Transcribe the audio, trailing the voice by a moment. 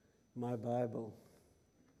my Bible.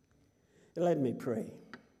 Let me pray.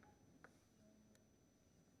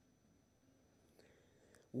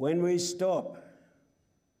 When we stop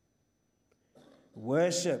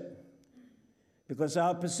worship, because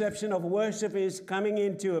our perception of worship is coming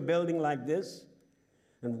into a building like this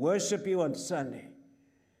and worship you on Sunday,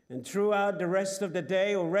 and throughout the rest of the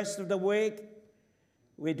day or rest of the week,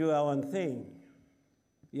 we do our own thing.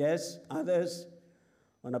 Yes, others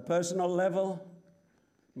on a personal level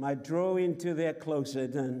might draw into their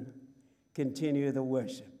closet and continue the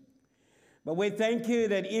worship. But we thank you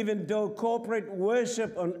that even though corporate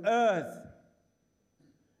worship on earth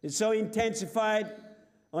is so intensified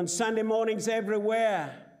on Sunday mornings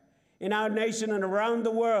everywhere in our nation and around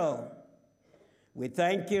the world, we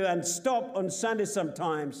thank you and stop on Sunday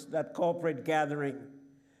sometimes, that corporate gathering.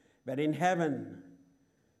 But in heaven,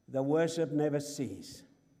 the worship never ceases.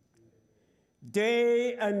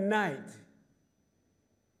 Day and night,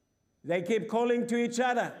 they keep calling to each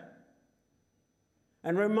other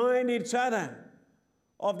and remind each other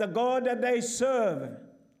of the God that they serve.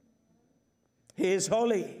 He is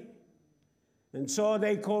holy. And so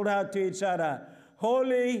they called out to each other,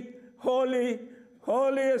 "Holy, holy,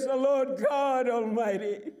 holy is the Lord God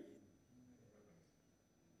Almighty,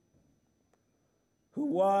 who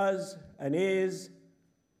was and is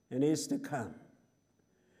to come."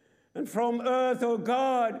 And from earth, oh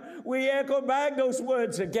God, we echo back those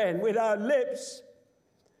words again with our lips,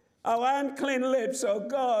 our unclean lips, oh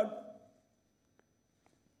God,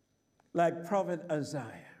 like Prophet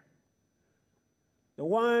Isaiah, the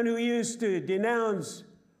one who used to denounce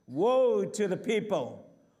woe to the people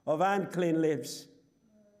of unclean lips.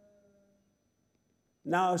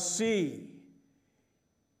 Now see,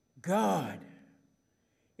 God,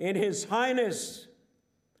 in His highness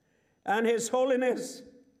and His holiness,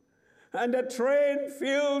 and the train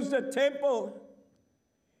fills the temple.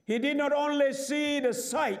 He did not only see the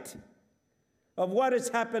sight of what is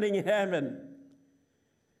happening in heaven,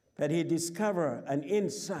 but he discovered an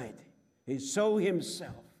insight. He saw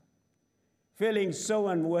himself feeling so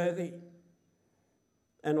unworthy,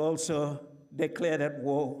 and also declared that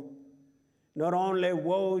woe. Not only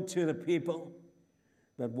woe to the people,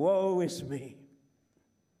 but woe is me.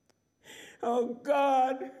 Oh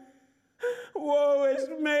God, woe is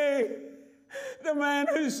me, the man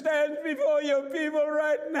who stands before your people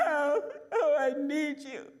right now. Oh, I need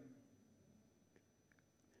you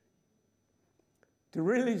to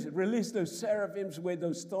release those seraphims with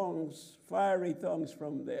those thongs, fiery thongs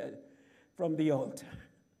from the altar.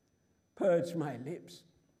 Purge my lips,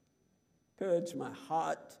 purge my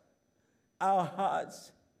heart, our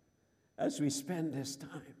hearts, as we spend this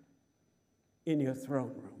time in your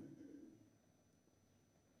throne room.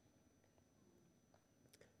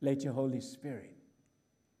 Let your Holy Spirit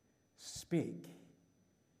speak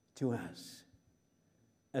to us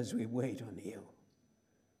as we wait on you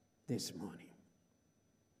this morning.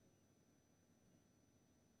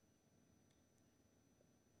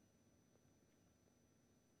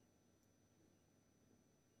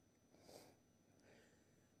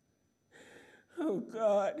 Oh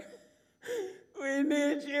God, we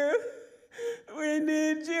need you. We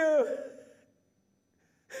need you.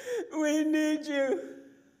 We need you.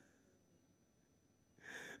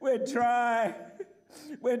 We're dry.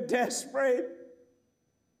 We're desperate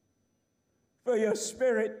for your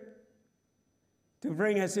Spirit to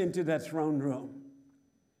bring us into that throne room,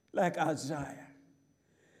 like Isaiah,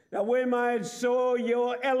 that we might show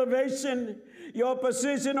your elevation, your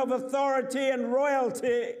position of authority and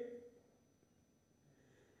royalty,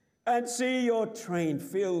 and see your train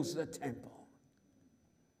fills the temple.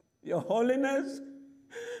 Your holiness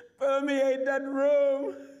permeate that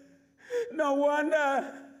room. No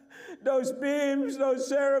wonder those beams, those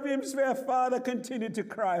seraphims, their Father, continue to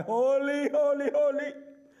cry, "Holy, holy, holy."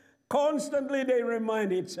 Constantly they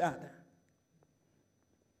remind each other.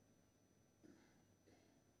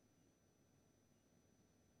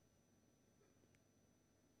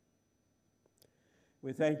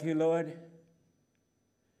 We thank you, Lord,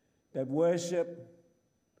 that worship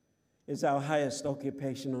is our highest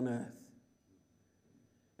occupation on earth.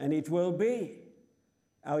 And it will be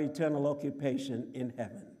our eternal occupation in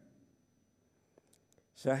heaven.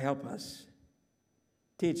 So help us,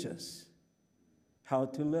 teach us how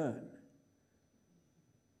to learn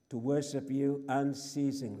to worship you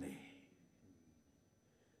unceasingly,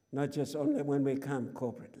 not just only when we come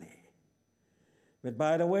corporately, but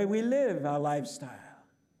by the way we live our lifestyle,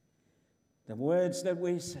 the words that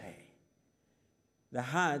we say, the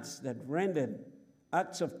hearts that rendered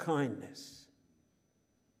acts of kindness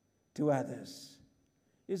to others.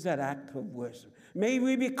 Is that act of worship? May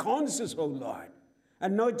we be conscious, oh Lord,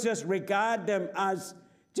 and not just regard them as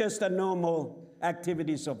just a normal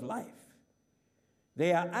activities of life.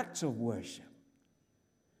 They are acts of worship.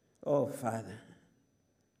 Oh, Father,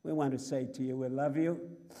 we want to say to you, we love you,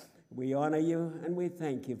 we honor you, and we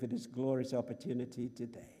thank you for this glorious opportunity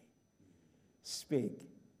today. Speak,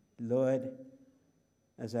 Lord,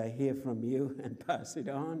 as I hear from you and pass it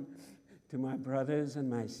on to my brothers and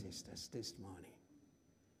my sisters this morning.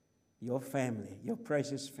 Your family, your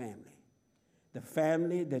precious family, the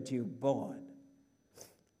family that you bought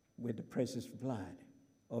with the precious blood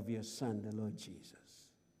of your Son, the Lord Jesus.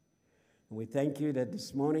 And we thank you that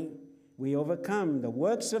this morning we overcome the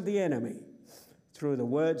works of the enemy through the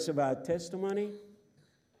words of our testimony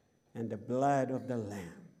and the blood of the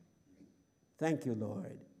Lamb. Thank you,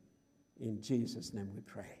 Lord. In Jesus' name we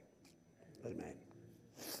pray. Amen.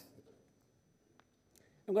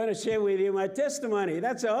 I'm going to share with you my testimony,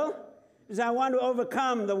 that's all. Because I want to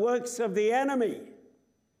overcome the works of the enemy.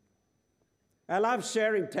 I love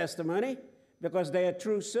sharing testimony because they are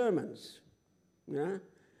true sermons. Yeah?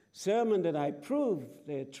 Sermon that I prove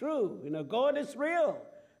they're true. You know, God is real,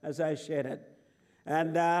 as I shared it.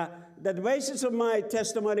 And the basis of my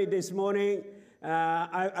testimony this morning,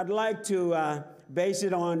 I'd like to base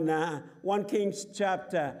it on 1 Kings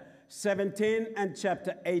chapter 17 and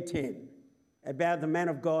chapter 18 about the man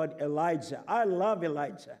of God, Elijah. I love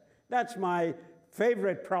Elijah. That's my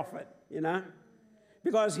favorite prophet, you know,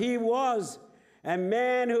 because he was a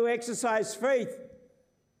man who exercised faith.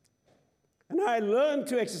 And I learned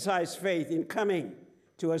to exercise faith in coming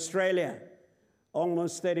to Australia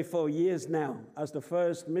almost 34 years now as the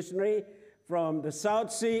first missionary from the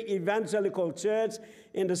South Sea Evangelical Church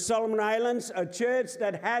in the Solomon Islands, a church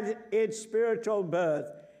that had its spiritual birth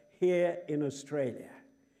here in Australia.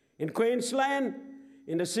 In Queensland,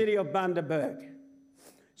 in the city of Bundaberg.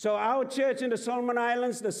 So our church in the Solomon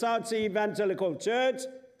Islands, the South Sea Evangelical Church,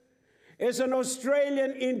 is an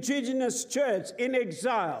Australian indigenous church in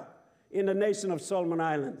exile in the nation of Solomon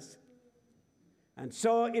Islands. And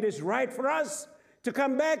so it is right for us to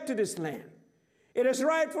come back to this land. It is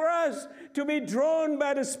right for us to be drawn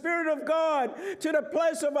by the Spirit of God to the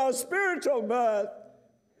place of our spiritual birth.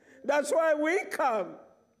 That's why we come.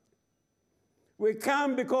 We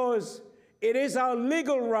come because it is our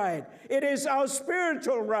legal right. It is our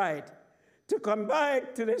spiritual right to come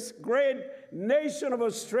back to this great nation of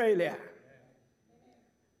Australia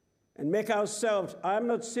and make ourselves, I'm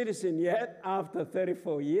not citizen yet after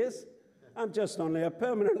 34 years. I'm just only a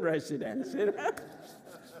permanent resident. You know?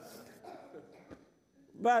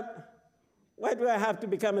 But why do I have to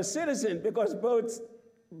become a citizen? Because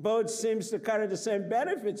both seems to carry the same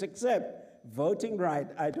benefits, except voting right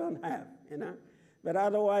I don't have, you know. But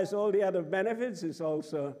otherwise, all the other benefits is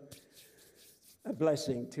also a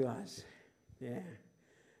blessing to us. Yeah.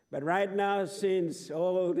 But right now, since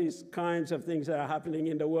all these kinds of things that are happening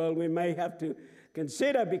in the world, we may have to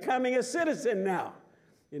consider becoming a citizen now.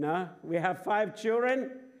 You know, we have 5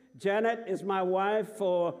 children. Janet is my wife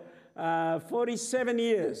for 47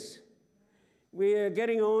 years. We are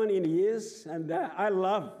getting on in years, and I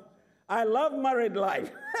love married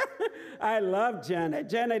life. I love Janet.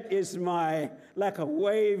 Janet is like a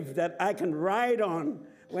wave that I can ride on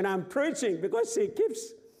when I'm preaching because she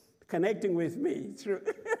keeps connecting with me through.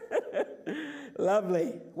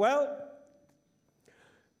 Lovely. Well,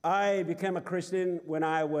 I became a Christian when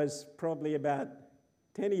I was probably about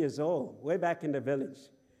 10 years old, way back in the village.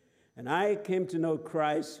 And I came to know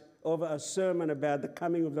Christ over a sermon about the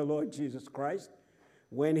coming of the Lord Jesus Christ.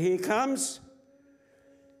 When he comes,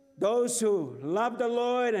 those who love the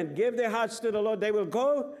Lord and give their hearts to the Lord, they will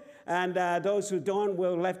go, and those who don't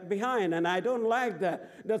will be left behind. And I don't like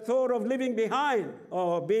the thought of living behind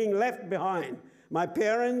or being left behind. My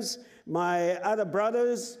parents, my other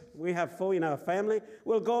brothers, we have 4 in our family,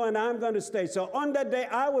 will go and I'm going to stay. So on that day,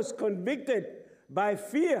 I was convicted by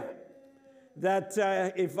fear that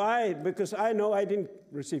because I know I didn't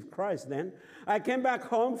receive Christ then, I came back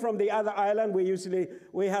home from the other island.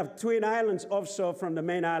 We have twin islands offshore from the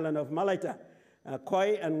main island of Malaita,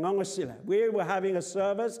 Koi and Ngongosila. We were having a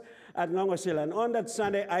service at Ngongosila. And on that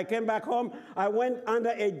Sunday, I came back home. I went under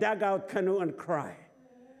a dugout canoe and cried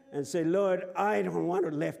and said, Lord, I don't want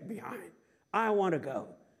to be left behind. I want to go.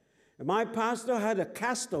 And my pastor had a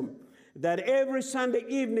custom that every Sunday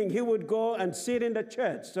evening he would go and sit in the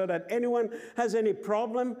church so that anyone has any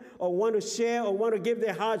problem or want to share or want to give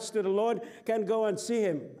their hearts to the Lord can go and see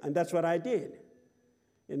him. And that's what I did.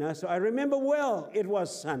 You know, so I remember well it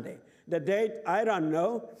was Sunday. The date, I don't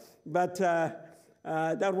know, but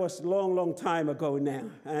that was a long, long time ago now.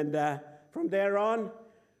 And from there on,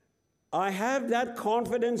 I have that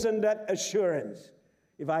confidence and that assurance.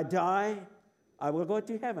 If I die, I will go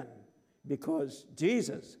to heaven because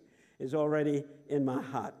Jesus is already in my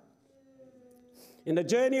heart. In the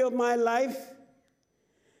journey of my life,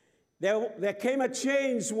 there came a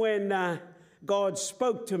change when God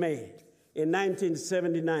spoke to me in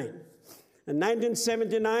 1979. In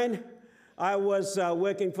 1979, I was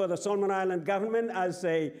working for the Solomon Island government as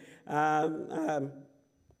an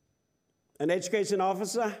education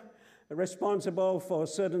officer responsible for a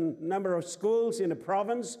certain number of schools in the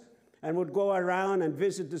province, and would go around and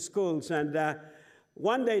visit the schools. And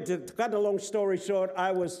one day, to cut a long story short,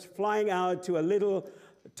 I was flying out to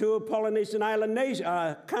a Polynesian island nation,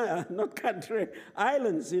 not country,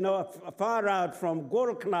 islands, far out from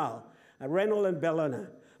Guadalcanal, Rennell and Bellona.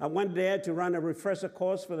 I went there to run a refresher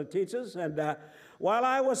course for the teachers, and while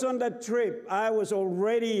I was on that trip, I was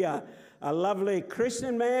already a lovely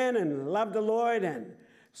Christian man and loved the Lord, and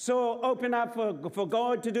so open up for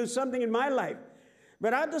God to do something in my life.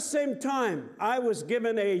 But at the same time, I was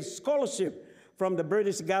given a scholarship from the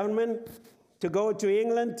British government to go to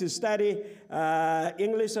England to study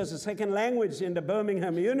English as a second language in the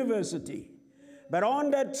Birmingham University. But on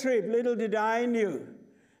that trip, little did I knew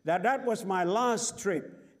that that was my last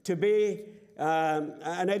trip to be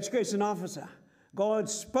an education officer. God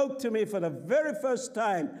spoke to me for the very first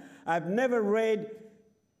time. I've never read,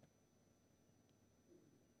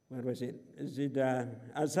 what was it? Is it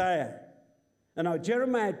Isaiah? No,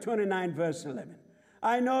 Jeremiah 29, verse 11.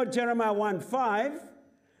 I know Jeremiah 1:5,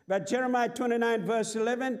 but Jeremiah 29, verse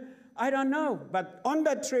 11, I don't know. But on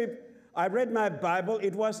that trip, I read my Bible.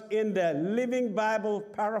 It was in the Living Bible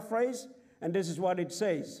paraphrase, and this is what it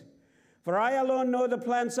says. For I alone know the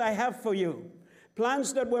plans I have for you,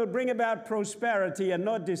 plans that will bring about prosperity and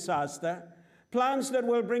not disaster, plans that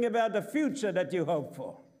will bring about the future that you hope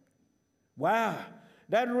for. Wow,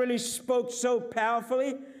 that really spoke so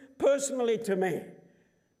powerfully, personally to me.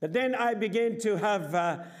 But then I began to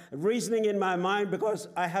have reasoning in my mind because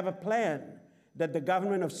I have a plan that the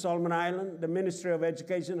government of Solomon Island, the Ministry of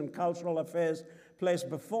Education and Cultural Affairs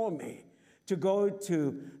placed before me to go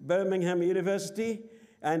to Birmingham University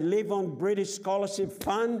and live on British scholarship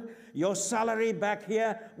fund. Your salary back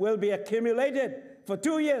here will be accumulated for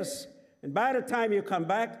 2 years. And by the time you come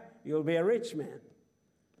back, you'll be a rich man.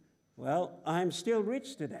 Well, I'm still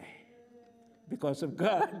rich today because of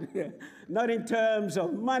God. Not in terms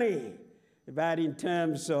of money, but in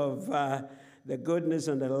terms of the goodness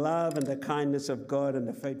and the love and the kindness of God and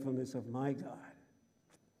the faithfulness of my God.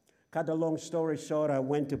 Cut a long story short, I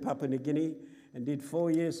went to Papua New Guinea and did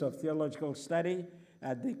 4 years of theological study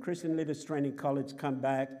at the Christian Leaders Training College, come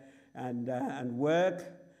back and work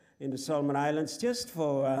in the Solomon Islands just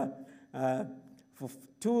for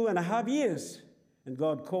 2.5 years. And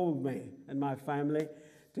God called me and my family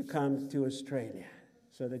to come to Australia.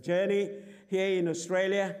 So the journey here in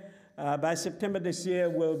Australia, by September this year,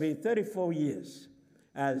 will be 34 years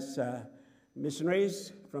as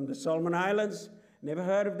missionaries from the Solomon Islands. Never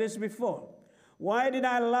heard of this before. Why did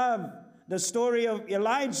I love the story of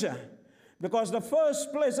Elijah? Because the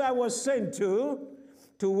first place I was sent to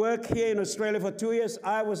work here in Australia for 2 years,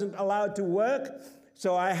 I wasn't allowed to work.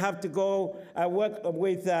 So I have to go, I work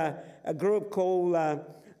with a group called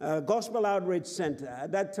Gospel Outreach Center.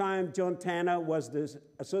 At that time, John Tanner was the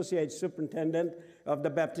Associate Superintendent of the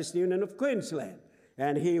Baptist Union of Queensland.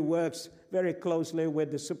 And he works very closely with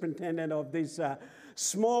the superintendent of this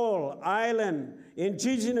small island,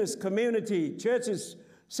 indigenous community, churches,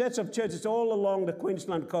 sets of churches all along the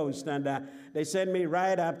Queensland coast. And they sent me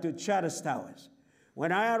right up to Charters Towers.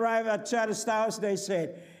 When I arrived at Charters Towers, they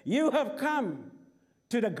said, "You have come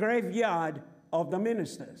to the graveyard of the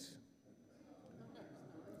ministers."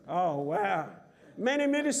 Oh, wow. Many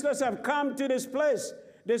ministers have come to this place,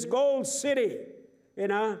 this gold city,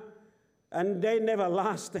 and they never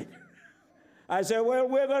lasted. I said, well,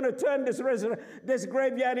 we're going to turn this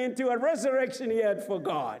graveyard into a resurrection yard for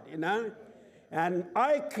God, And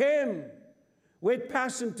I came with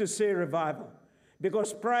passion to see revival,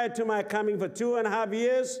 because prior to my coming for 2.5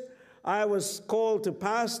 years, I was called to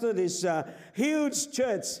pastor this huge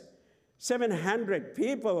church, 700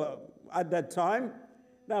 people at that time.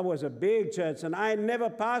 That was a big church, and I never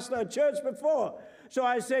pastored a church before. So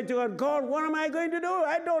I said to God, God, what am I going to do?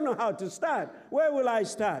 I don't know how to start. Where will I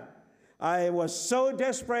start? I was so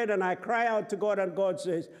desperate, and I cry out to God, and God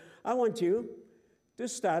says, I want you to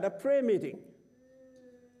start a prayer meeting.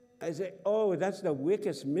 I said, oh, that's the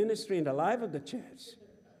weakest ministry in the life of the church.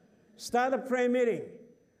 Start a prayer meeting.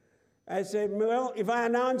 I said, well, if I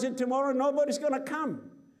announce it tomorrow, nobody's going to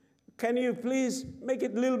come. Can you please make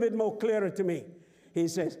it a little bit more clearer to me? He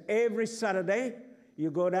says, every Saturday,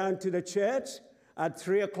 you go down to the church at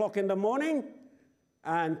 3 o'clock in the morning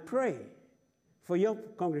and pray. for your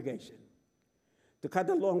congregation. To cut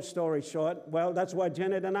the long story short, well, that's what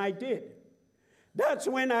Janet and I did. That's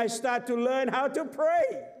when I started to learn how to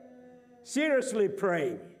pray. Seriously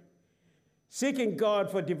praying. Seeking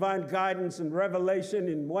God for divine guidance and revelation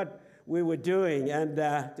in what we were doing. And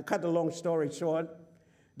to cut the long story short,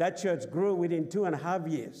 that church grew within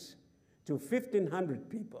 2.5 years to 1,500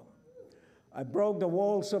 people. I broke the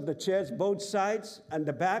walls of the church, both sides and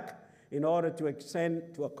the back, in order to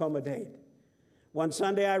extend to accommodate. One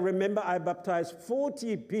Sunday, I remember I baptized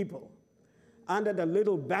 40 people under the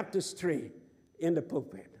little Baptist tree in the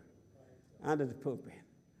pulpit, under the pulpit.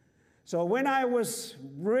 So when I was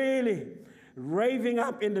really raving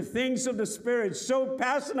up in the things of the Spirit, so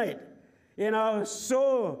passionate,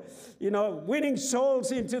 winning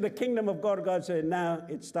souls into the kingdom of God, God said, now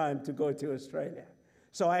it's time to go to Australia.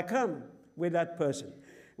 So I come with that person,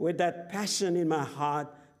 with that passion in my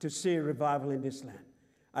heart to see revival in this land.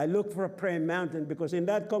 I look for a prayer mountain because in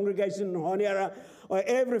that congregation in Honiara,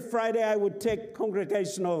 every Friday I would take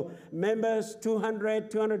congregational members, 200,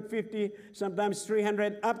 250, sometimes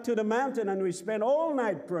 300, up to the mountain, and we spend all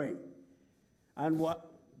night praying. And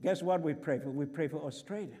guess what we pray for? We pray for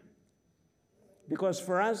Australia. Because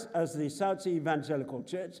for us, as the South Sea Evangelical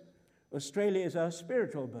Church, Australia is our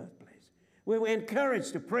spiritual birthplace. We were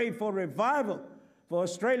encouraged to pray for revival for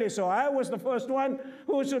Australia. So I was the first one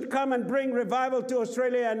who should come and bring revival to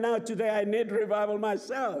Australia, and now today I need revival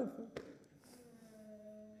myself.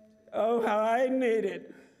 Oh, how I need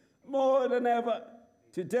it more than ever.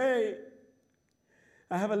 Today,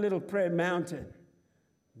 I have a little prayer mountain,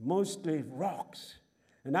 mostly rocks.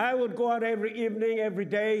 And I would go out every evening, every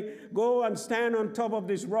day, go and stand on top of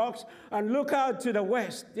these rocks and look out to the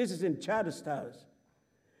west. This is in Charters Towers.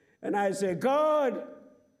 And I say, God,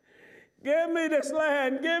 give me this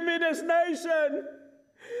land, give me this nation,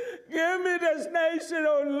 give me this nation,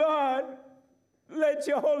 oh Lord. Let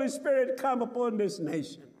your Holy Spirit come upon this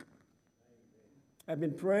nation. I've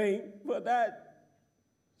been praying for that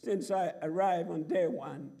since I arrived on day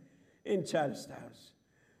one in Charters Towers.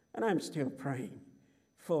 And I'm still praying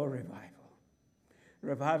for revival.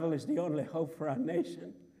 Revival is the only hope for our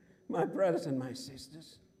nation, my brothers and my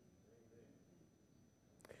sisters.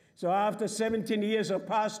 So after 17 years of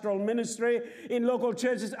pastoral ministry in local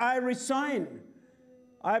churches, I resigned.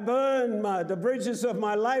 I burned the bridges of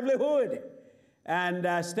my livelihood and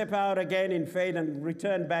stepped out again in faith and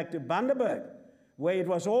returned back to Bundaberg, where it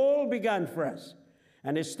was all begun for us,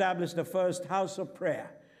 and established the first house of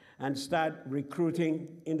prayer and start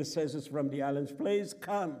recruiting intercessors from the islands. Please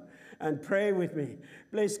come and pray with me.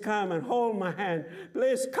 Please come and hold my hand.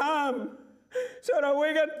 Please come so that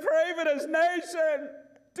we can pray for this nation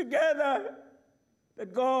together,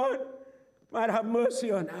 that God might have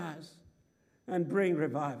mercy on us and bring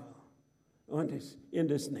revival in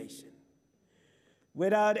this nation.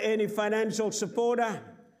 Without any financial supporter,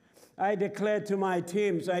 I declared to my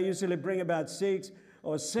teams, I usually bring about 6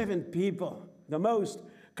 or 7 people, the most,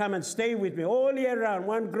 come and stay with me all year round.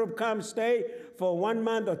 One group comes, stay for 1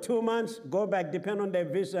 month or 2 months, go back, depend on their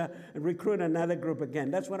visa, and recruit another group again.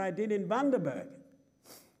 That's what I did in Bundaberg.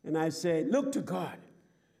 And I said, look to God,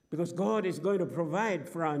 because God is going to provide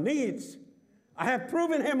for our needs. I have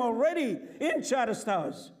proven him already in Charters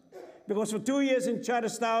Towers, because for 2 years in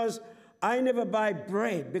Charters Towers, I never buy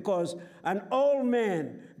bread, because an old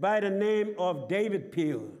man by the name of David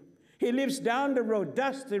Peel, he lives down the road,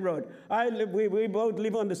 Dusty Road. We both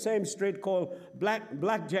live on the same street called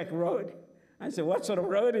Blackjack Road. I said, what sort of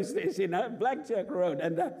road is this? Blackjack Road.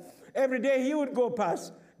 And every day he would go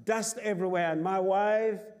past, dust everywhere. And my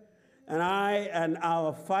wife and I and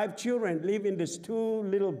our 5 children live in this 2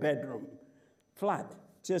 little bedroom flat,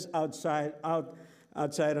 just outside on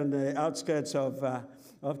the outskirts of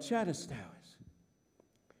Charters Towers.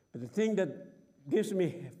 But the thing that gives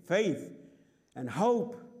me faith and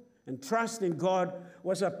hope and trust in God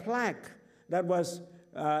was a plaque that was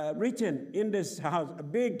written in this house, a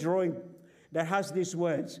big drawing that has these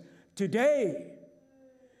words: today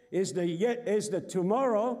is the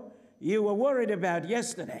tomorrow you were worried about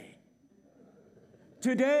yesterday.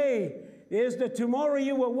 Today is the tomorrow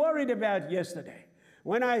you were worried about yesterday.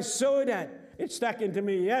 When I saw that, it stuck into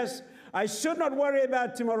me. Yes, I should not worry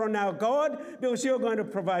about tomorrow now, God, because you're going to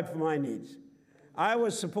provide for my needs. I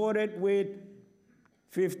was supported with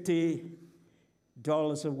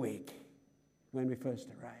 $50 a week when we first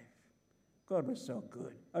arrived. God was so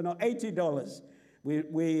good. Oh no, $80.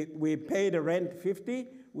 We pay the rent $50,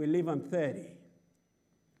 we live on $30.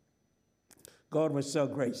 God was so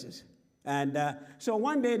gracious. And so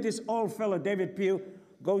one day this old fellow, David Pugh,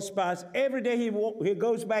 goes past. Every day he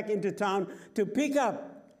goes back into town to pick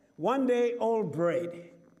up one day old bread.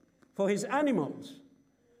 for his animals.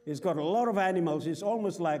 He's got a lot of animals. It's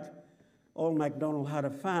almost like old MacDonald had a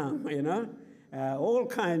farm, you know, all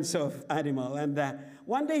kinds of animal. And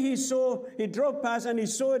one day he drove past and he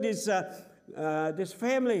saw this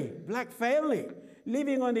family, black family,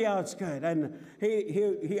 living on the outskirts. And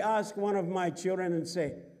he asked one of my children and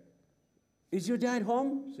said, "Is your dad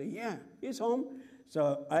home?" I said, "Yeah, he's home."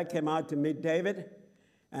 So I came out to meet David,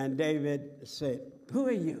 and David said, "Who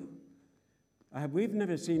are you? We've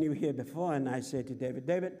never seen you here before." And I said to David,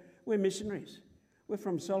 "David, we're missionaries. We're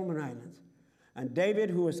from Solomon Islands." And David,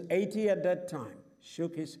 who was 80 at that time,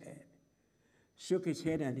 shook his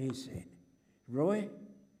head and he said, "Roy,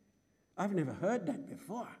 I've never heard that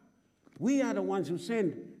before. We are the ones who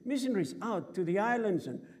send missionaries out to the islands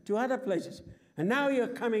and to other places. And now you're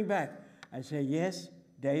coming back." I said, "Yes,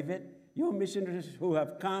 David, your missionaries who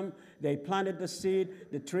have come, they planted the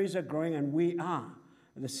seed, the trees are growing, and we are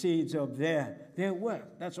the seeds of their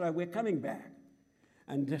work. That's why we're coming back."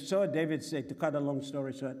 And so David said, to cut a long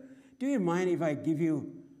story short, "Do you mind if I give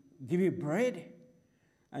you bread?"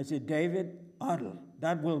 I said, "David, Adel,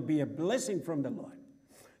 that will be a blessing from the Lord."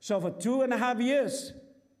 So for 2.5 years,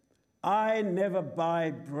 I never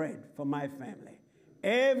buy bread for my family.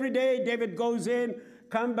 Every day David goes in,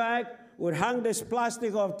 come back, would hang this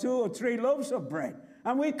plastic of 2 or 3 loaves of bread.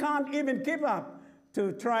 And we can't even keep up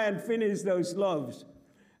to try and finish those loaves.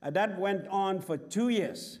 And that went on for 2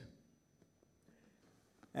 years.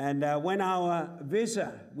 And when our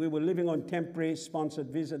visa, we were living on temporary sponsored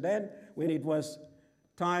visa then, when it was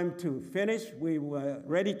time to finish, we were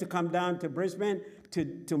ready to come down to Brisbane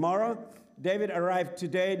tomorrow. David arrived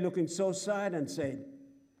today looking so sad and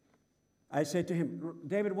I said to him,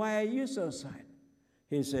 "David, why are you so sad?"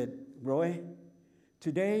 He said, "Roy,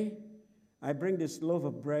 today I bring this loaf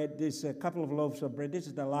of bread, this couple of loaves of bread. This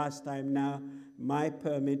is the last time now. My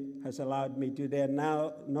permit has allowed me to. They're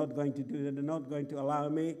now not going to do it. They're not going to allow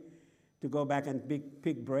me to go back and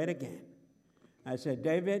pick bread again." I said,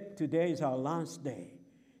 "David, today is our last day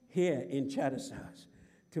here in Chatter's house.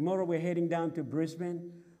 Tomorrow we're heading down to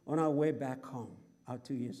Brisbane on our way back home. Our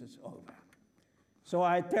 2 years is over." So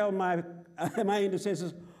I tell my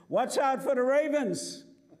intercessors, "Watch out for the ravens.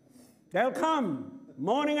 They'll come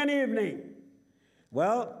morning and evening."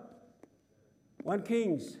 Well, 1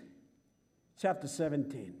 Kings chapter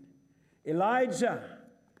 17. Elijah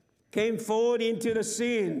came forward into the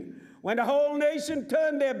scene when the whole nation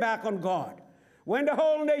turned their back on God, when the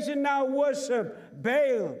whole nation now worshiped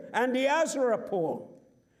Baal and the Asherah pole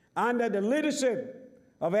under the leadership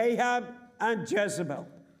of Ahab and Jezebel.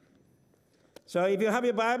 So if you have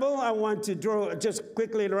your Bible, I want to just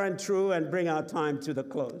quickly run through and bring our time to the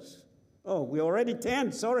close. Oh, we're already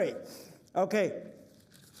 10, sorry. Okay,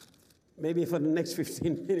 maybe for the next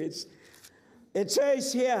 15 minutes. It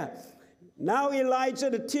says here, "Now Elijah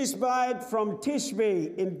the Tishbite from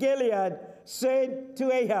Tishbe in Gilead said to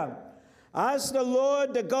Ahab, 'As the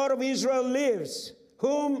Lord, the God of Israel lives,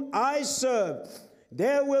 whom I serve,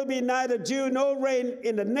 there will be neither dew nor rain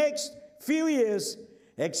in the next few years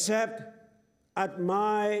except at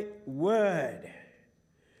my word.'"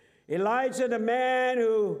 Elijah, the man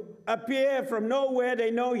who appeared from nowhere, they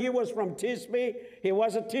know he was from Tishbe. He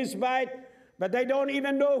was a Tishbite, but they don't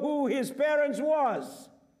even know who his parents was.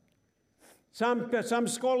 Some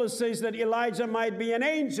scholars say that Elijah might be an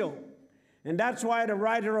angel. And that's why the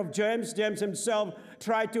writer of James himself,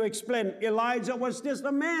 tried to explain Elijah was just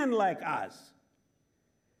a man like us.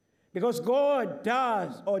 Because God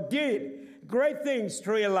does or did great things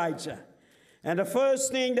through Elijah. And the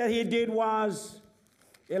first thing that he did was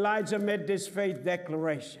Elijah made this faith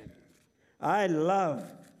declaration. I love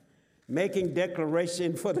making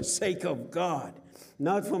declaration for the sake of God,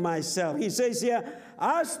 not for myself. He says here,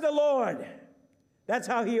 "Ask the Lord." That's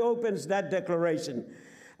how he opens that declaration.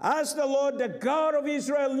 "As the Lord, the God of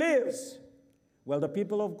Israel lives." Well, the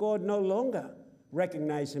people of God no longer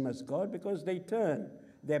recognize him as God because they turn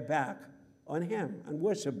their back on him and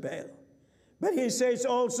worship Baal. But he says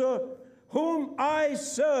also, "Whom I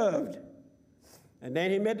served." And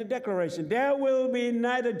then he made the declaration, "There will be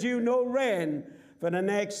neither dew nor rain for the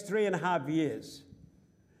next 3.5 years.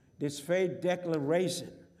 This faith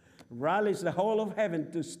declaration rallies the whole of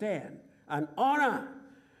heaven to stand and honor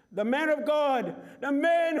the man of God, the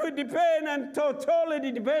man who depend and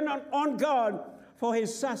totally depend on God for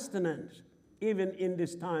his sustenance, even in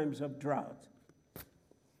these times of drought.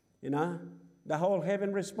 You know, the whole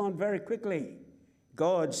heaven respond very quickly.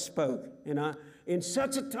 God spoke, you know. In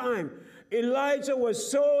such a time, Elijah was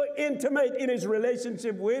so intimate in his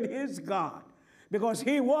relationship with his God because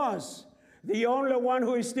he was the only one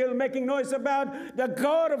who is still making noise about the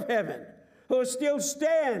God of heaven, who still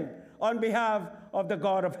stand on behalf of the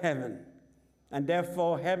God of heaven. And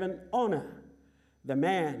therefore heaven honor the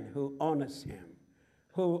man who honors him,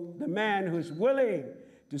 the man who's willing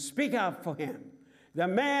to speak out for him, the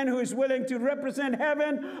man who is willing to represent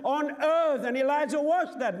heaven on earth. And Elijah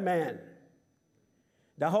was that man.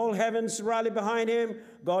 The whole heavens rallied behind him.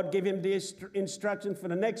 God gave him the instruction for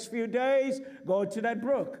the next few days: go to that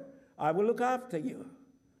brook. I will look after you.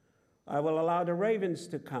 I will allow the ravens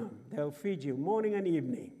to come. They'll feed you morning and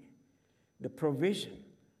evening. The provision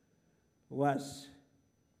was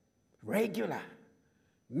regular.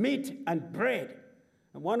 Meat and bread.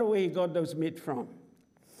 I wonder where he got those meat from.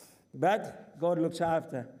 But God looks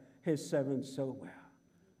after his servants so well.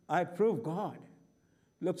 I prove God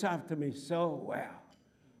looks after me so well.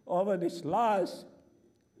 Over this last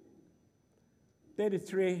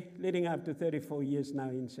 33, leading up to 34 years now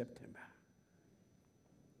in September.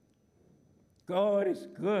 God is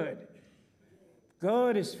good.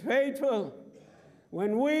 God is faithful.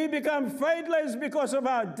 When we become faithless because of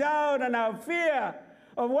our doubt and our fear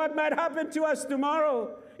of what might happen to us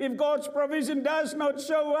tomorrow, if God's provision does not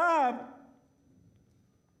show up,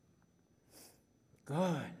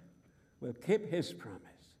 God will keep his promise.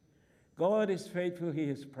 God is faithful, he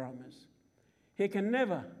has promised. He can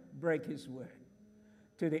never break his word.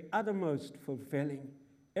 To the uttermost fulfilling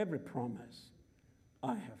every promise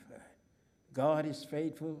I have heard. God is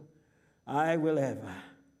faithful. I will ever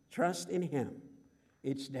trust in him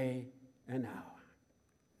each day and hour.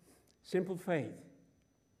 Simple faith.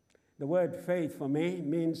 The word faith for me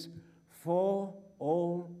means for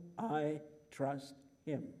all I trust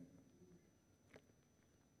him.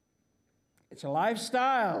 It's a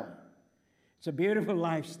lifestyle. It's a beautiful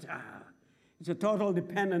lifestyle. It's a total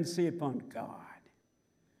dependency upon God.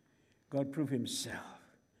 God proved himself.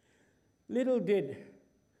 Little did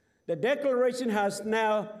the declaration has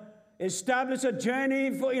now established a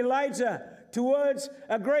journey for Elijah towards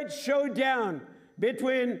a great showdown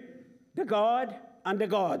between the God and the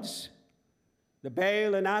gods, the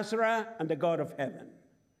Baal and Asherah and the God of heaven.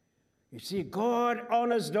 You see, God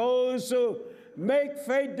honors those who make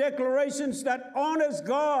faith declarations that honors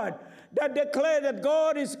God, that declare that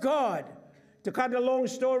God is God. To cut a long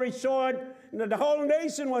story short, the whole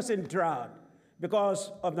nation was in drought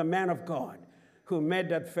because of the man of God who made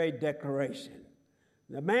that faith declaration.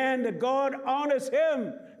 The man that God honors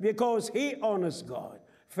him because he honors God.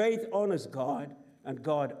 Faith honors God, and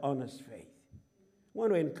God honors faith. I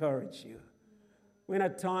want to encourage you. When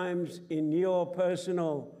at times in your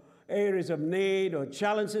personal areas of need or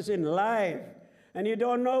challenges in life, and you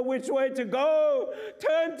don't know which way to go,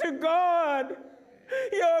 turn to God.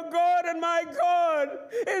 Your God and my God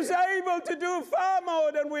is able to do far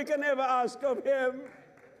more than we can ever ask of him.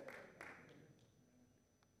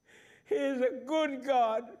 He is a good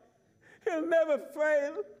God. He'll never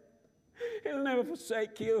fail. He'll never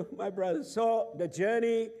forsake you, my brothers. So the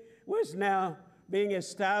journey was now being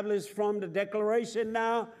established from the declaration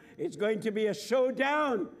now. It's going to be a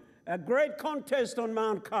showdown, a great contest on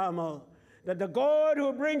Mount Carmel, that the God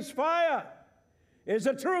who brings fire is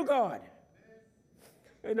a true God.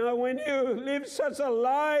 You know, when you live such a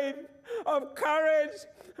life of courage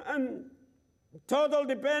and total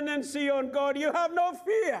dependency on God, you have no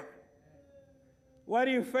fear. What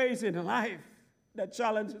do you face in life? The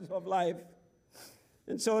challenges of life.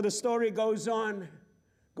 And so the story goes on.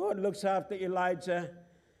 God looks after Elijah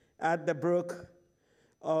at the brook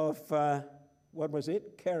of, what was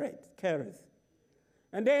it? Kerith.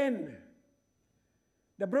 And then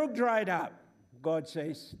the brook dried up. God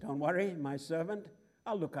says, don't worry, my servant,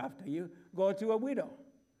 I'll look after you. Go to a widow.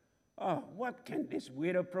 Oh, what can this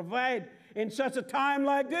widow provide in such a time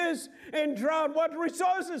like this? In drought, what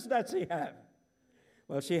resources does she have?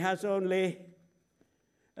 Well, she has only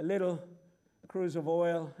a little cruse of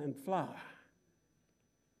oil and flour.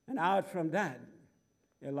 And out from that,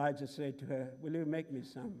 Elijah said to her, will you make me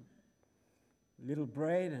some little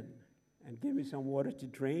bread and give me some water to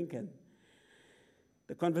drink? And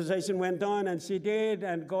the conversation went on, and she did,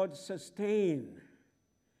 and God sustained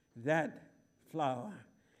that flour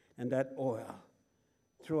and that oil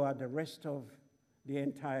throughout the rest of the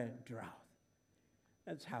entire drought.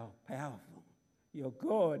 That's how powerful your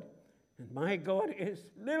God and my God is.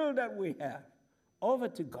 Little that we have, over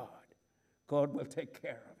to God. God will take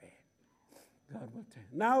care of it. God will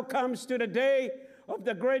take. Now comes to the day of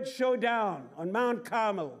the great showdown on Mount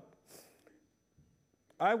Carmel.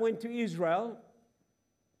 I went to Israel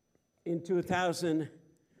in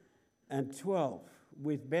 2012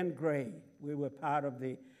 with Ben Gray. We were part of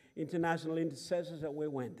the international intercessors that we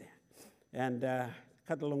went there. And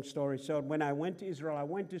cut a long story short, when I went to Israel, I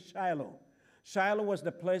went to Shiloh. Shiloh was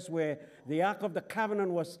the place where the Ark of the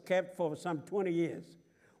Covenant was kept for some 20 years.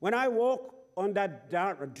 When I walk on that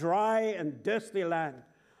dark, dry and dusty land,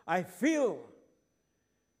 I feel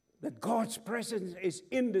that God's presence is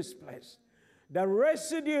in this place. The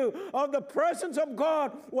residue of the presence of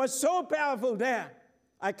God was so powerful there.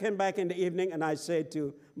 I came back in the evening and I said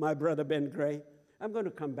to my brother Ben Gray, I'm going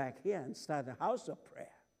to come back here and start a house of prayer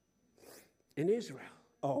in Israel.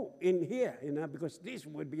 Oh, in here, because this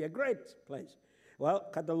would be a great place. Well,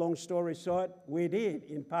 cut the long story short, we did,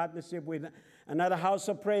 in partnership with another house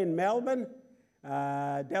of prayer in Melbourne,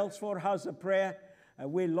 Delsford House of Prayer.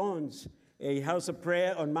 We launched a house of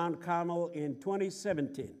prayer on Mount Carmel in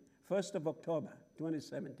 2017, 1st of October,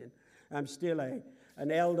 2017. I'm still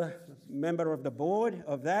an elder member of the board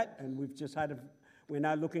of that, and we're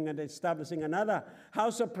now looking at establishing another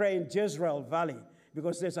house of prayer in Jezreel Valley,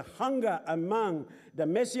 because there's a hunger among the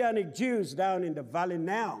Messianic Jews down in the valley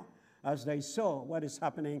now as they saw what is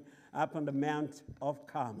happening up on the Mount of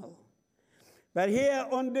Carmel. But here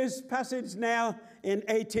on this passage now in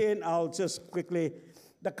 18, I'll just quickly,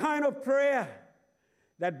 the kind of prayer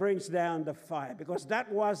that brings down the fire, because that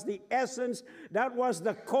was the essence, that was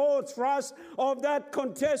the core thrust of that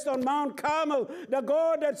contest on Mount Carmel, the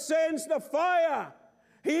God that sends the fire.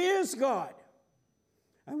 He is God.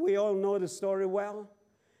 And we all know the story well.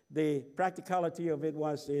 The practicality of it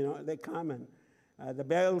was, they come and the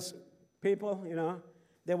Baal's people,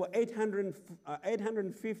 there were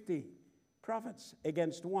 850 prophets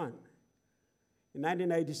against one. In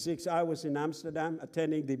 1986, I was in Amsterdam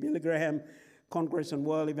attending the Billy Graham Congress on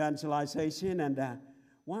World Evangelization, and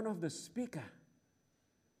one of the speakers,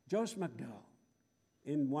 Josh McDowell,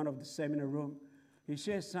 in one of the seminar room, he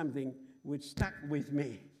shared something which stuck with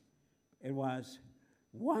me. It was,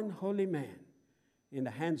 one holy man in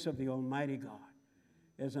the hands of the Almighty God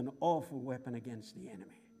is an awful weapon against the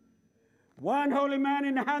enemy. One holy man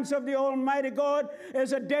in the hands of the Almighty God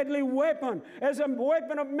is a deadly weapon, is a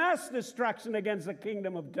weapon of mass destruction against the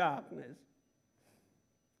kingdom of darkness.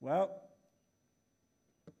 Well,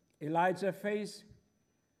 Elijah faced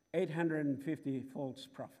 850 false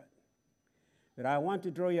prophets. But I want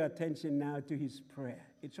to draw your attention now to his prayer.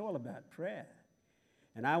 It's all about prayer.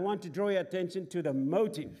 And I want to draw your attention to the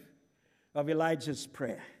motive of Elijah's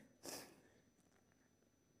prayer.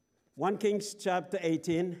 1 Kings chapter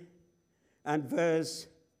 18 and verse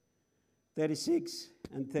 36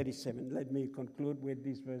 and 37. Let me conclude with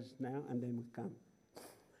this verse now, and then we come.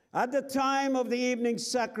 At the time of the evening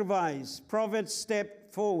sacrifice, prophet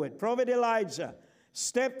stepped forward. Prophet Elijah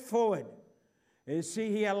stepped forward. You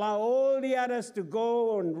see, he allowed all the others to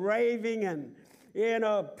go on raving and,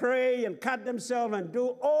 pray and cut themselves and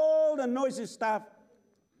do all the noisy stuff.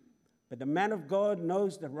 But the man of God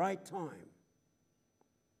knows the right time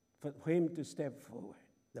for him to step forward.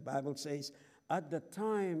 The Bible says, at the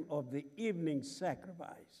time of the evening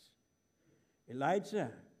sacrifice,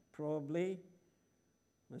 Elijah probably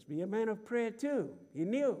must be a man of prayer too. He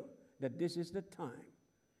knew that this is the time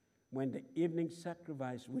when the evening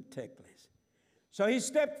sacrifice would take place. So he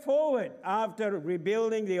stepped forward after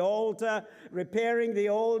rebuilding the altar, repairing the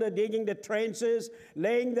altar, digging the trenches,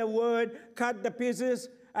 laying the wood, cut the pieces,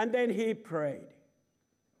 and then he prayed.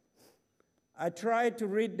 I tried to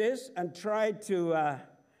read this and tried to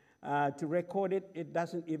record it. It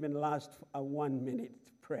doesn't even last a 1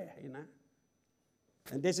 minute prayer,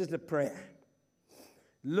 And this is the prayer.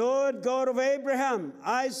 Lord God of Abraham,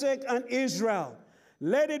 Isaac, and Israel,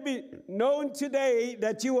 let it be known today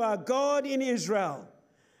that you are God in Israel,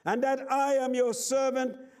 and that I am your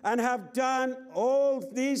servant and have done all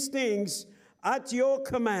these things at your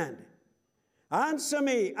command. Answer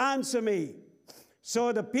me,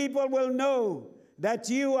 so the people will know that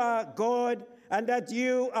you are God and that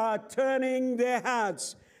you are turning their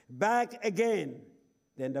hearts back again.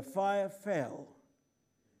 Then the fire fell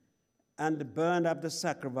and burned up the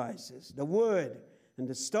sacrifices, the wood and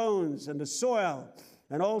the stones and the soil,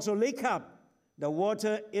 and also lick up the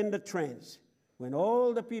water in the trench. When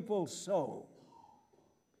all the people saw,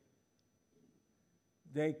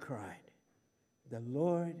 they cried, the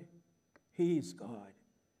Lord, He is God.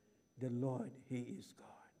 The Lord, He is God.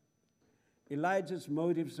 Elijah's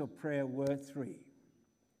motives of prayer were three.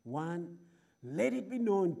 One, let it be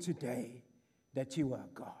known today that you are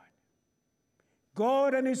God.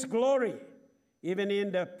 God and His glory, even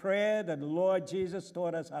in the prayer that the Lord Jesus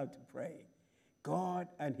taught us how to pray. God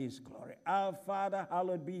and His glory. Our Father,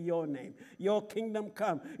 hallowed be your name. Your kingdom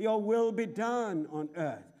come. Your will be done on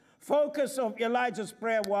earth. Focus of Elijah's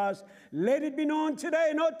prayer was, let it be known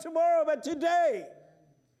today, not tomorrow, but today.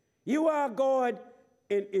 You are God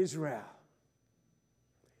in Israel.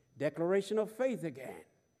 Declaration of faith again.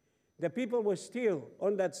 The people were still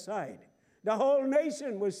on that side. The whole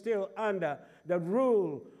nation was still under the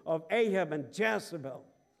rule of Ahab and Jezebel,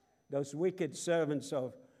 those wicked servants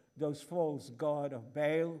of those false god of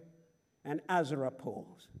Baal and Asherah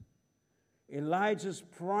poles. Elijah's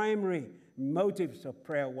primary motives of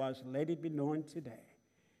prayer was, let it be known today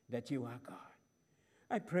that you are God.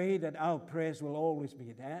 I pray that our prayers will always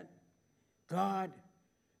be that. God,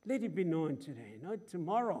 let it be known today, not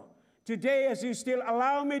tomorrow. Today, as you still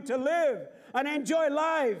allow me to live and enjoy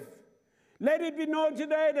life, let it be known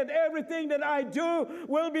today that everything that I do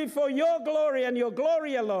will be for your glory and your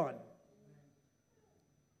glory alone.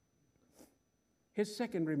 His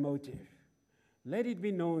secondary motive, let it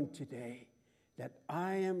be known today that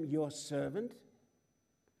I am your servant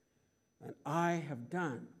and I have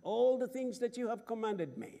done all the things that you have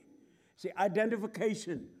commanded me. See,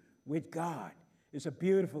 identification with God is a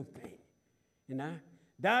beautiful thing, you know.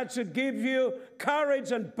 That should give you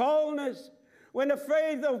courage and boldness when the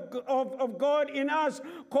faith of God in us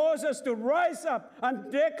causes us to rise up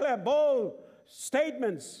and declare bold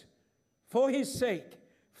statements for His sake,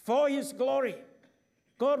 for His glory.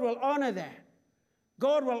 God will honor that.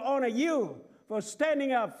 God will honor you for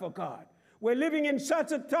standing up for God. We're living in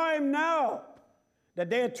such a time now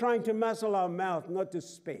that they're trying to muzzle our mouth not to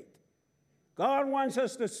speak. God wants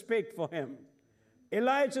us to speak for Him.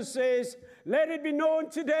 Elijah says, let it be known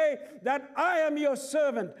today that I am your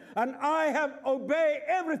servant and I have obeyed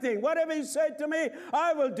everything. Whatever he said to me,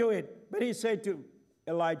 I will do it. But he said to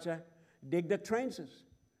Elijah, dig the trenches,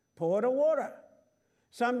 pour the water.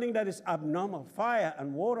 Something that is abnormal, fire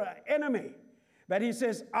and water are enemy. But he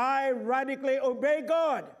says, I radically obey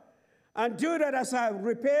God and do that as I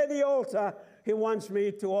repair the altar. He wants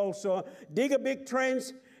me to also dig a big trench,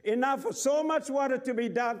 enough for so much water to be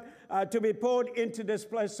dug, to be poured into this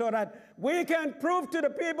place so that we can prove to the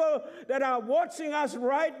people that are watching us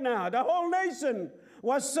right now. The whole nation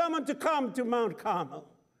was summoned to come to Mount Carmel.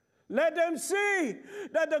 Let them see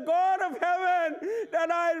that the God of heaven that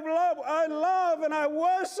I love and I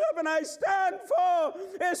worship and I stand for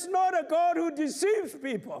is not a God who deceives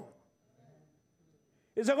people.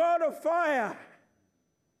 It's a God of fire.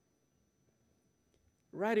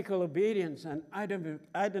 Radical obedience and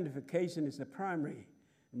identification is the primary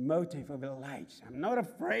motive of Elijah. I'm not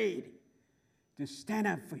afraid to stand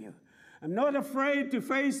up for you. I'm not afraid to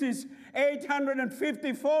face this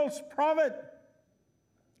 850 false prophet.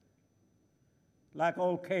 Like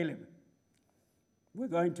old Caleb, we're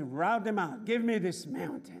going to rout them out. Give me this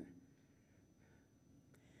mountain.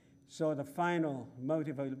 So the final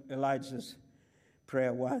motive of Elijah's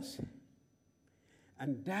prayer was,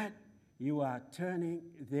 and that you are turning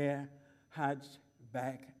their hearts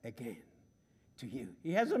back again to you.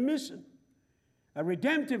 He has a mission, a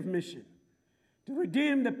redemptive mission, to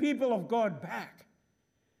redeem the people of God back,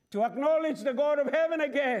 to acknowledge the God of heaven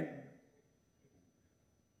again.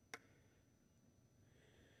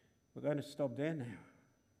 We're going to stop there now.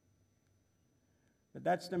 But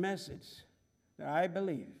that's the message that I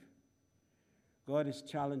believe God is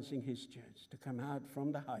challenging His church to come out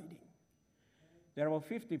from the hiding. There were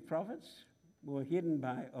 50 prophets who were hidden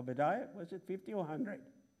by Obadiah. Was it 50 or 100?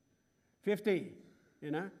 50,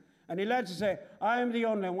 you know. And Elijah said, I am the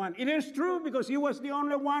only one. It is true because he was the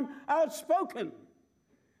only one outspoken.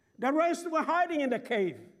 The rest were hiding in the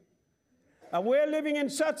cave. And we're living in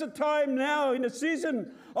such a time now, in the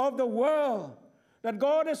season of the world, that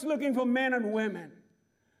God is looking for men and women,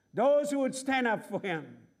 those who would stand up for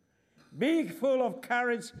Him. Be full of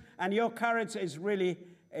courage, and your courage is really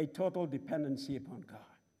a total dependency upon God.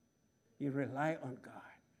 You rely on God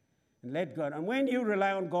and let God. And when you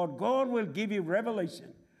rely on God, God will give you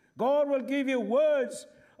revelation. God will give you words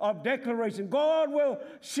of declaration. God will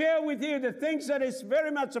share with you the things that is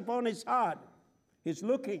very much upon His heart. He's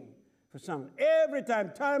looking for someone. Every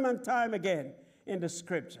time and time again in the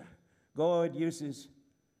Scripture, God uses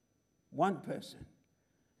one person.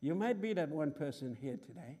 You might be that one person here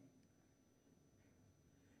today.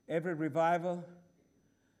 Every revival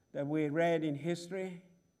that we read in history,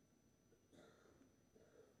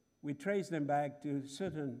 we trace them back to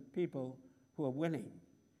certain people who are willing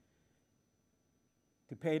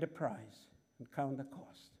to pay the price and count the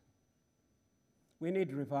cost. We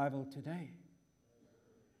need revival today.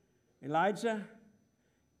 Elijah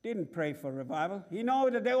didn't pray for revival. He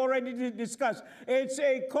knows that they already discussed. It's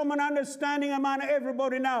a common understanding among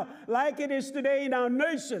everybody now, like it is today in our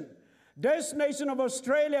nation. This nation of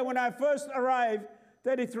Australia, when I first arrived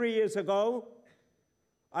 33 years ago,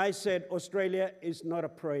 I said Australia is not a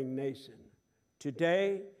praying nation.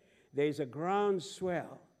 Today, there's a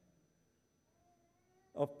groundswell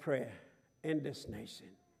of prayer in this nation.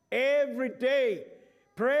 Every day,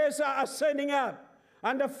 Prayers are ascending up.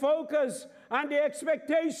 And the focus and the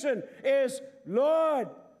expectation is, Lord,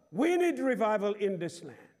 we need revival in this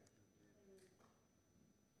land.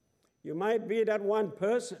 You might be that one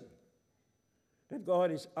person that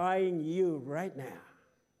God is eyeing you right now,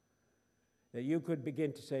 that you could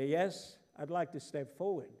begin to say, yes, I'd like to step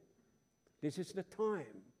forward. This is the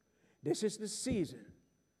time. This is the season.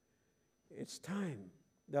 It's time.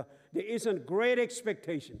 There is a great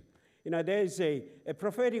expectation. You know, there is a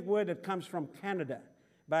prophetic word that comes from Canada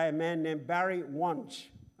by a man named Barry Wunsch.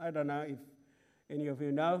 I don't know if any of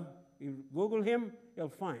you know. You Google him, you'll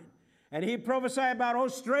find. And he prophesied about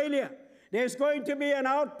Australia. There's going to be an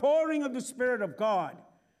outpouring of the Spirit of God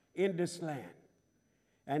in this land.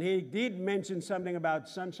 And he did mention something about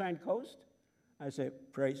Sunshine Coast. I said,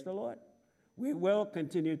 praise the Lord. We will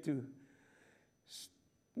continue to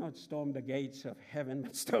not storm the gates of heaven,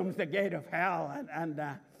 but storm the gate of hell,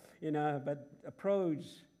 but approach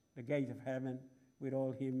the gate of heaven with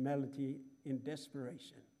all humility in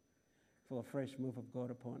desperation for a fresh move of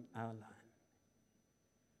God upon our land.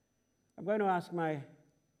 I'm going to ask my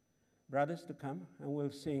brothers to come, and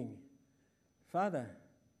we'll sing, Father,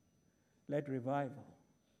 let revival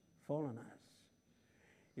fall on us.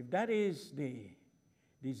 If that is the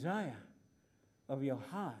desire of your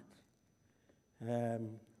heart,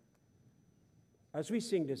 as we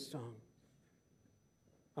sing this song,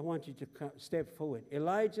 I want you to step forward.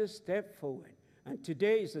 Elijah stepped forward. And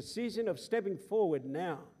today is the season of stepping forward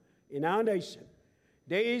now in our nation.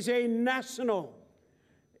 There is a national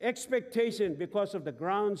expectation because of the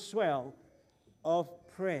groundswell of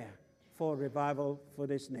prayer for revival for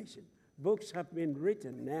this nation. Books have been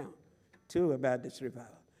written now, too, about this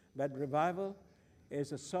revival. But revival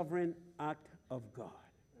is a sovereign act of God.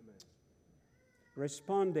 Amen.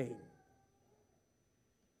 Responding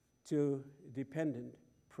to dependent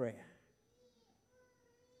prayer.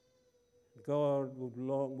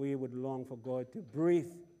 We would long for God to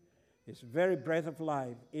breathe His very breath of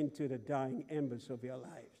life into the dying embers of your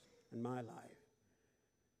lives and my life.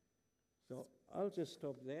 So I'll just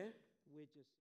stop there.